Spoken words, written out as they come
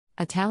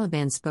A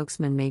Taliban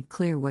spokesman made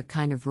clear what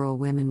kind of role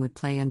women would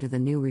play under the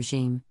new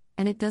regime,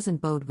 and it doesn't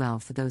bode well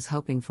for those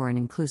hoping for an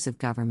inclusive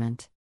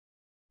government.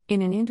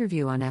 In an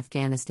interview on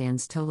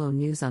Afghanistan's Tolo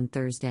News on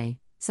Thursday,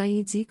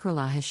 Saeed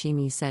Zikrullah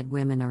Hashimi said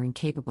women are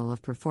incapable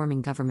of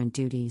performing government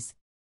duties.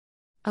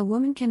 A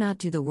woman cannot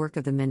do the work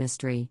of the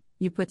ministry,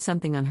 you put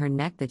something on her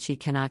neck that she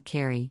cannot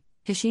carry,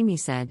 Hashimi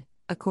said,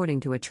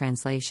 according to a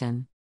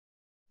translation.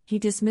 He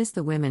dismissed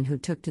the women who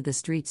took to the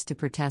streets to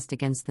protest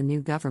against the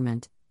new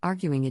government,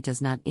 arguing it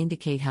does not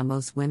indicate how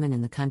most women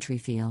in the country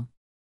feel.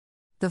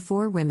 The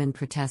 4 women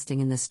protesting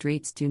in the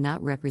streets do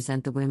not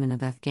represent the women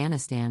of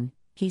Afghanistan,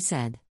 he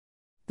said.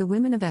 The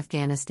women of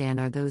Afghanistan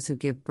are those who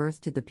give birth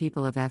to the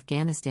people of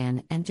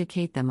Afghanistan and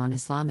educate them on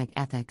Islamic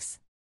ethics.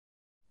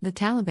 The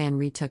Taliban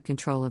retook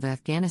control of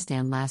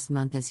Afghanistan last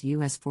month as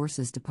U.S.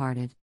 forces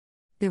departed.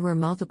 There were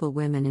multiple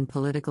women in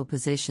political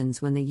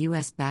positions when the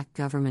U.S.-backed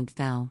government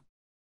fell.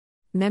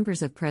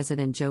 Members of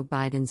President Joe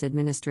Biden's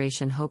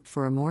administration hoped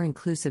for a more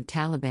inclusive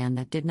Taliban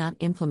that did not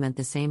implement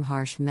the same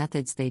harsh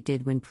methods they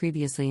did when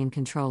previously in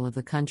control of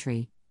the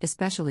country,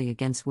 especially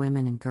against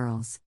women and girls.